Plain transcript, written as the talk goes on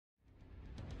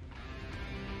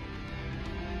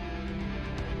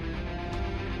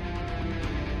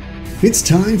It's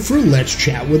time for Let's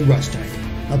Chat with Russtek,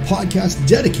 a podcast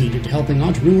dedicated to helping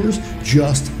entrepreneurs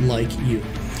just like you.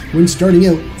 When starting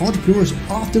out, entrepreneurs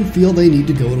often feel they need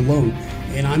to go it alone,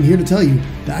 and I'm here to tell you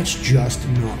that's just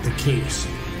not the case.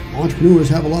 Entrepreneurs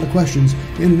have a lot of questions,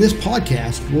 and this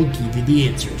podcast will give you the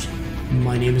answers.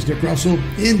 My name is Nick Russell,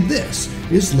 and this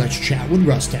is Let's Chat with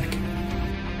Russtek.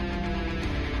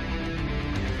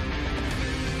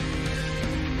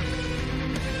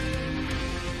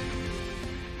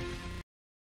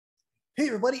 Hey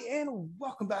everybody, and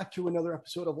welcome back to another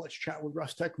episode of Let's Chat with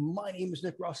Russtek. My name is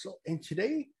Nick Russell, and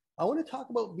today I want to talk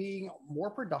about being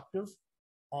more productive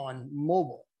on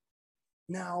mobile.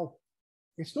 Now,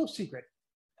 it's no secret,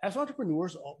 as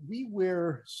entrepreneurs, we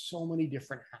wear so many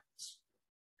different hats.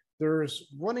 There's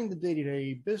running the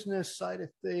day-to-day business side of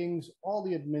things, all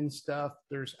the admin stuff.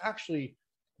 There's actually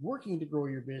working to grow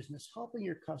your business, helping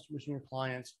your customers and your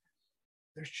clients.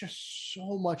 There's just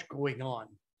so much going on.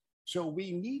 So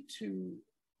we need to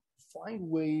find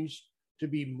ways to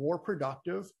be more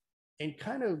productive and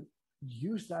kind of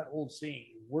use that old saying,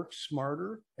 work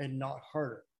smarter and not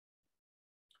harder.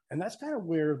 And that's kind of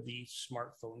where the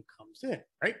smartphone comes in,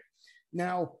 right?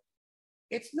 Now,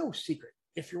 it's no secret.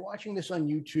 If you're watching this on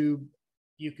YouTube,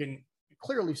 you can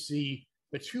clearly see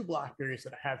the two BlackBerries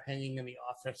that I have hanging in the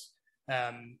office.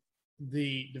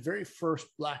 The very first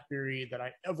BlackBerry that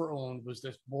I ever owned was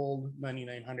this Bold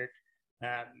 9900.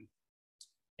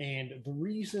 And the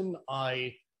reason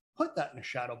I put that in a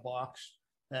shadow box,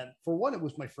 for one, it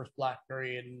was my first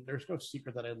BlackBerry, and there's no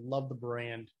secret that I love the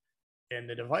brand and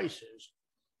the devices.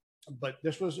 But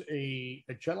this was a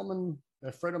gentleman,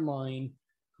 a friend of mine,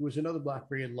 who was another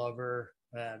BlackBerry lover,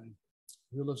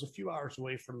 who lives a few hours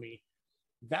away from me.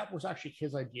 That was actually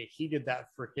his idea. He did that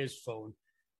for his phone.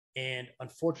 And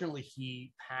unfortunately,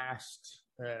 he passed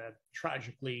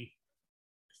tragically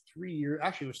 3 years.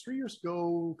 Actually, it was 3 years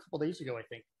ago, a couple of days ago, I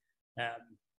think.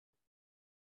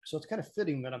 So it's kind of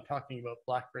fitting that I'm talking about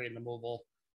BlackBerry and the mobile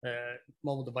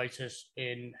devices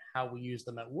and how we use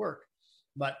them at work.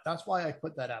 But that's why I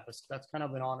put that up. That's kind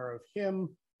of in honor of him,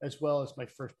 as well as my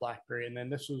first BlackBerry. And then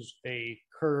this was a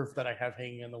curve that I have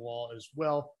hanging on the wall as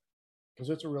well, because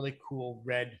it's a really cool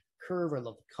red curve. I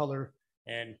love the color.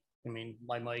 And I mean,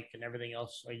 my mic and everything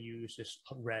else I use is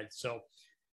red. So,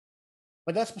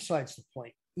 but that's besides the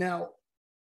point. Now,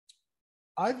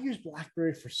 I've used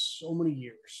BlackBerry for so many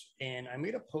years, and I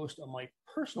made a post on my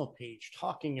personal page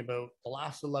talking about the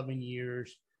last 11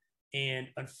 years. And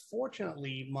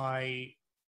unfortunately, my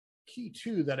Key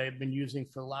 2 that I've been using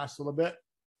for the last little bit,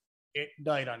 it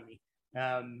died on me.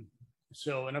 And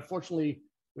unfortunately,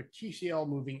 with TCL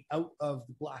moving out of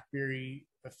the BlackBerry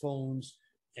phones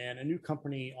and a new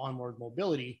company, Onward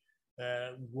Mobility,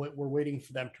 we're waiting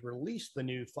for them to release the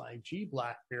new 5G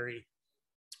BlackBerry.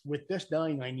 With this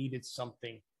dying, I needed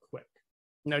something quick.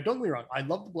 Now, don't get me wrong. I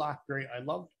love the BlackBerry. I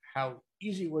loved how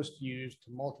easy it was to use,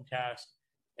 to multitask,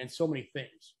 and so many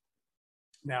things.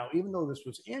 Now, even though this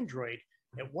was Android,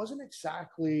 it wasn't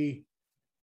exactly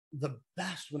the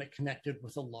best when it connected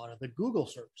with a lot of the Google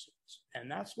services. And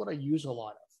that's what I use a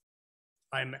lot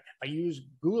of. I use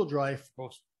Google Drive for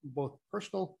both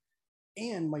personal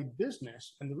and my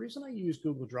business. And the reason I use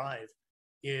Google Drive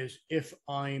is if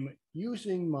I'm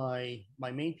using my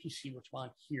main PC, which I'm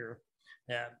on here,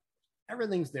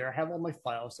 everything's there. I have all my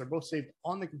files. They're both saved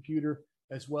on the computer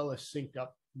as well as synced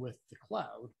up with the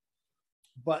cloud.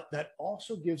 But that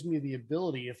also gives me the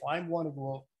ability, if I want to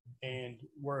go and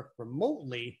work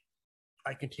remotely,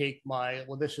 I can take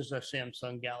this is a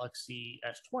Samsung Galaxy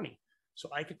S20. So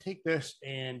I could take this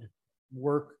and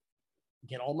work,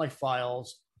 get all my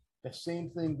files. The same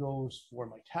thing goes for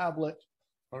my tablet,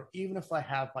 or even if I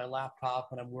have my laptop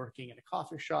and I'm working in a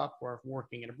coffee shop or I'm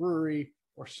working in a brewery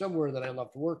or somewhere that I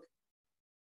love to work,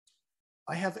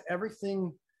 I have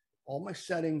everything, all my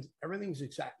settings, everything's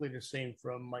exactly the same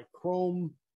from my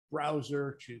Chrome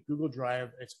browser to Google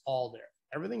Drive. It's all there.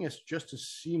 Everything is just as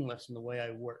seamless in the way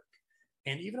I work.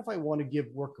 And even if I want to give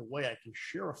work away, I can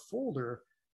share a folder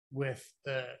with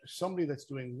somebody that's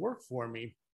doing work for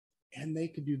me, and they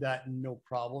could do that no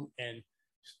problem. And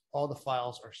all the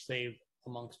files are saved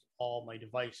amongst all my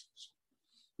devices.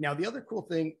 Now, the other cool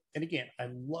thing, and again, I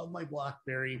love my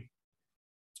BlackBerry,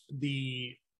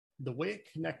 the way it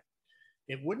connects,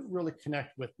 it wouldn't really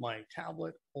connect with my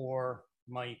tablet or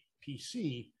my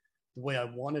PC the way I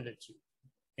wanted it to.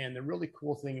 And the really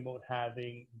cool thing about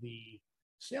having the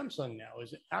Samsung now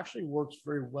is it actually works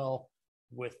very well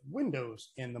with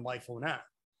Windows and the My Phone app.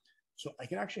 So I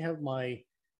can actually have my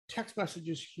text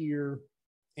messages here,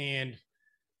 and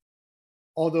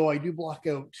although I do block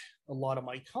out a lot of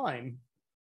my time,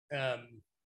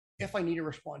 if I need to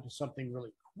respond to something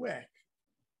really quick,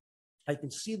 I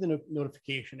can see the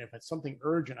notification. If it's something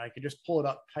urgent, I can just pull it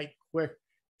up, type quick,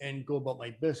 and go about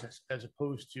my business, as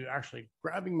opposed to actually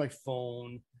grabbing my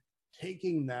phone,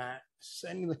 taking that,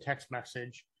 sending the text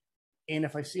message. And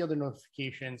if I see other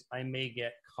notifications, I may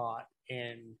get caught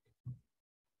and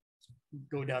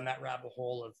go down that rabbit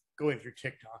hole of going through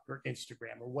TikTok or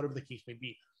Instagram or whatever the case may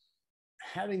be.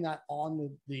 Having that on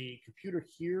the computer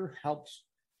here helps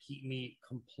keep me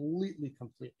completely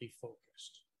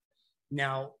focused.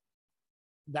 Now,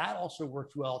 that also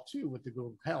works well too with the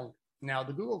Google Calendar. Now,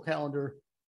 the Google Calendar,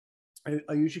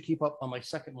 I usually keep up on my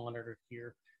second monitor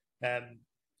here.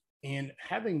 And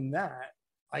having that,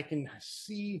 I can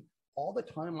see all the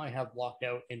time I have blocked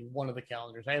out in one of the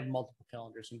calendars. I have multiple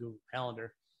calendars in Google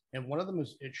Calendar, and one of them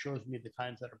is, it shows me the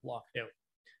times that are blocked out.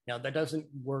 Now, that doesn't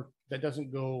work. That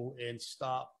doesn't go and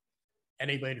stop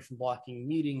anybody from blocking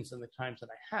meetings and the times that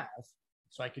I have.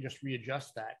 So I can just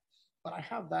readjust that. But I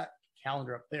have that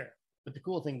calendar up there. But the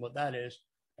cool thing about that is,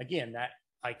 again, that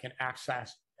I can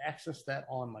access that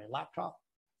on my laptop,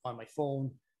 on my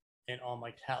phone, and on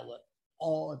my tablet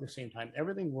all at the same time.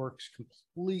 Everything works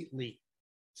completely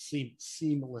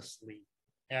seamlessly.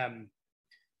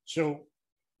 So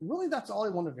really, that's all I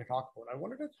wanted to talk about. I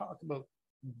wanted to talk about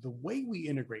the way we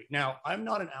integrate. Now, I'm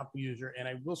not an Apple user, and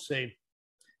I will say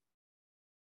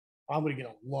I'm going to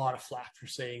get a lot of flack for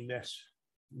saying this,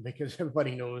 because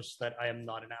everybody knows that I am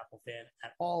not an Apple fan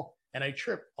at all, and I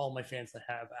trip all my fans that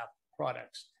have Apple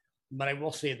products. But I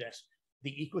will say this: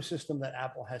 the ecosystem that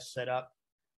Apple has set up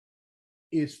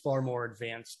is far more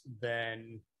advanced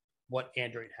than what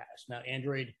Android has. Now,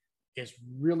 Android is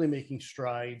really making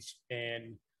strides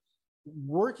and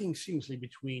working seamlessly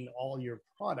between all your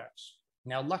products.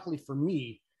 Now, luckily for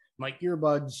me, my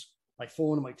earbuds, my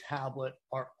phone, and my tablet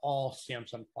are all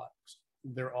Samsung products.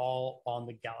 They're all on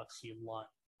the Galaxy line.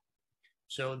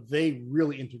 So they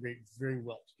really integrate very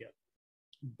well together.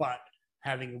 But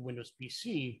having a Windows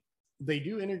PC, they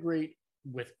do integrate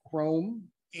with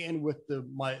Chrome and with the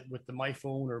My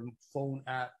Phone or phone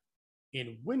app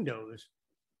in Windows,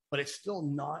 but it's still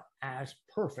not as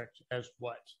perfect as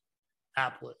what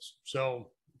Apple is.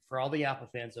 So for all the Apple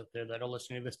fans out there that are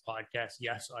listening to this podcast,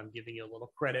 yes, I'm giving you a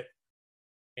little credit,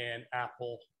 and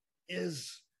Apple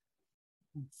is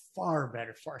far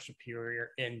better, far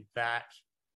superior in that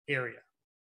area.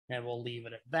 And we'll leave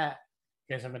it at that,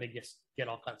 because I'm going to get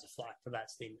all kinds of flack for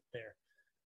that statement there.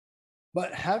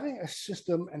 But having a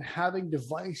system and having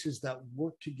devices that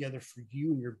work together for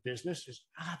you and your business is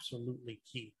absolutely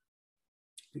key.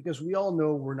 Because we all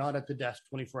know we're not at the desk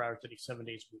 24 hours a day, 7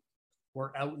 days a week.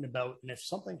 We're out and about. And if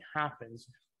something happens,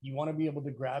 you want to be able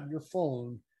to grab your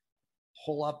phone,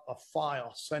 pull up a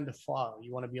file, send a file.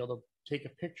 You want to be able to take a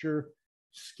picture,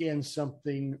 scan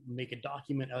something, make a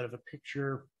document out of a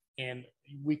picture. And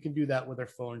we can do that with our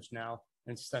phones now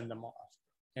and send them off.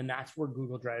 And that's where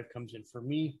Google Drive comes in for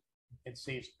me. It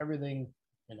saves everything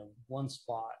in one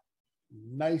spot,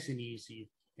 nice and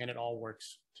easy, and it all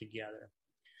works together.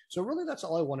 So really, that's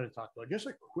all I wanted to talk about. Just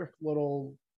a quick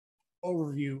little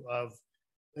overview of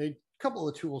a couple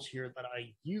of the tools here that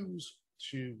I use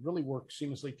to really work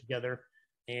seamlessly together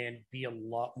and be a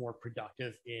lot more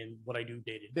productive in what I do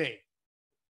day to day.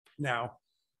 Now,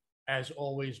 as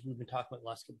always, we've been talking about the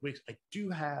last couple of weeks, I do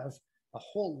have a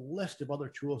whole list of other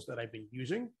tools that I've been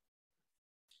using.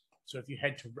 So if you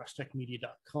head to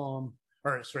rustekmedia.com,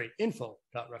 or sorry,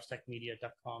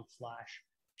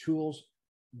 info.rustekmedia.com/tools,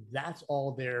 that's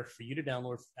all there for you to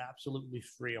download absolutely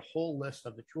free. A whole list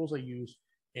of the tools I use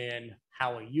and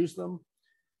how I use them,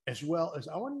 as well as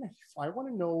I want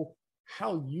to know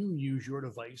how you use your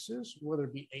devices, whether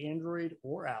it be Android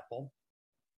or Apple,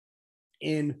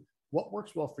 and what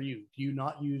works well for you. Do you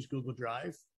not use Google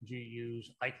Drive? Do you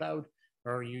use iCloud?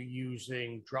 Or are you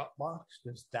using Dropbox?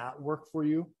 Does that work for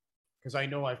you? Because I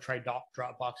know I've tried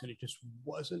Dropbox and it just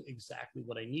wasn't exactly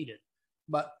what I needed.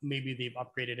 But maybe they've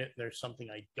upgraded it. There's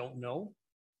something I don't know,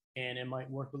 and it might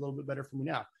work a little bit better for me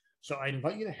now. So I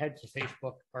invite you to head to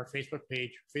Facebook, our Facebook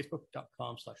page,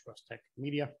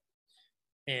 facebook.com/rustekmedia,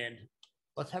 and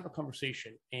let's have a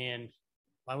conversation. And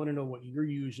I want to know what you're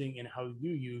using and how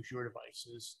you use your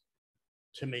devices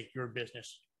to make your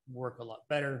business work a lot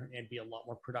better and be a lot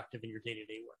more productive in your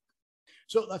day-to-day work.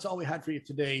 So that's all we had for you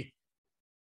today.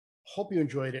 Hope you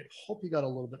enjoyed it. Hope you got a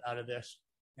little bit out of this.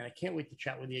 And I can't wait to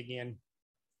chat with you again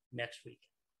next week.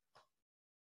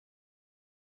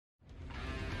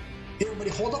 Hey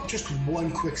everybody, hold up just one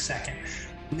quick second.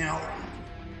 Now,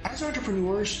 as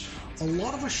entrepreneurs, a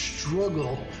lot of us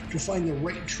struggle to find the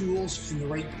right tools and the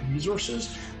right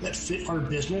resources that fit our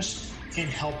business and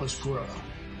help us grow.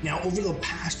 Now, over the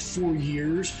past 4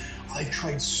 years, I've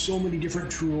tried so many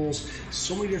different tools,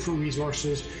 so many different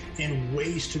resources, and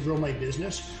ways to grow my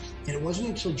business. And it wasn't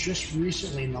until just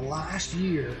recently, in the last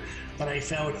year, that I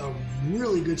found a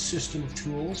really good system of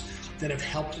tools that have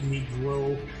helped me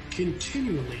grow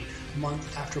continually,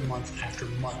 month after month after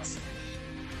month.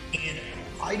 And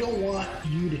I don't want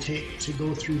you to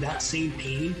go through that same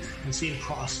pain and same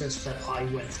process that I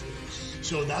went through.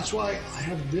 So that's why I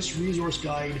have this resource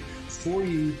guide for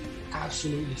you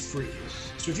absolutely free.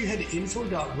 So if you head to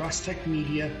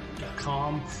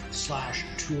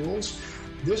info.rustekmedia.com/tools,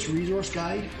 this resource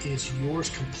guide is yours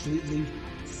completely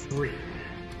free.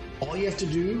 All you have to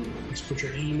do is put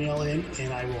your email in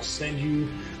and I will send you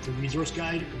the resource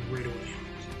guide right away.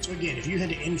 So again, if you head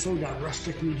to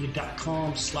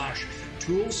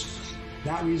info.rustekmedia.com/tools,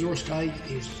 that resource guide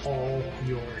is all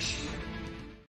yours.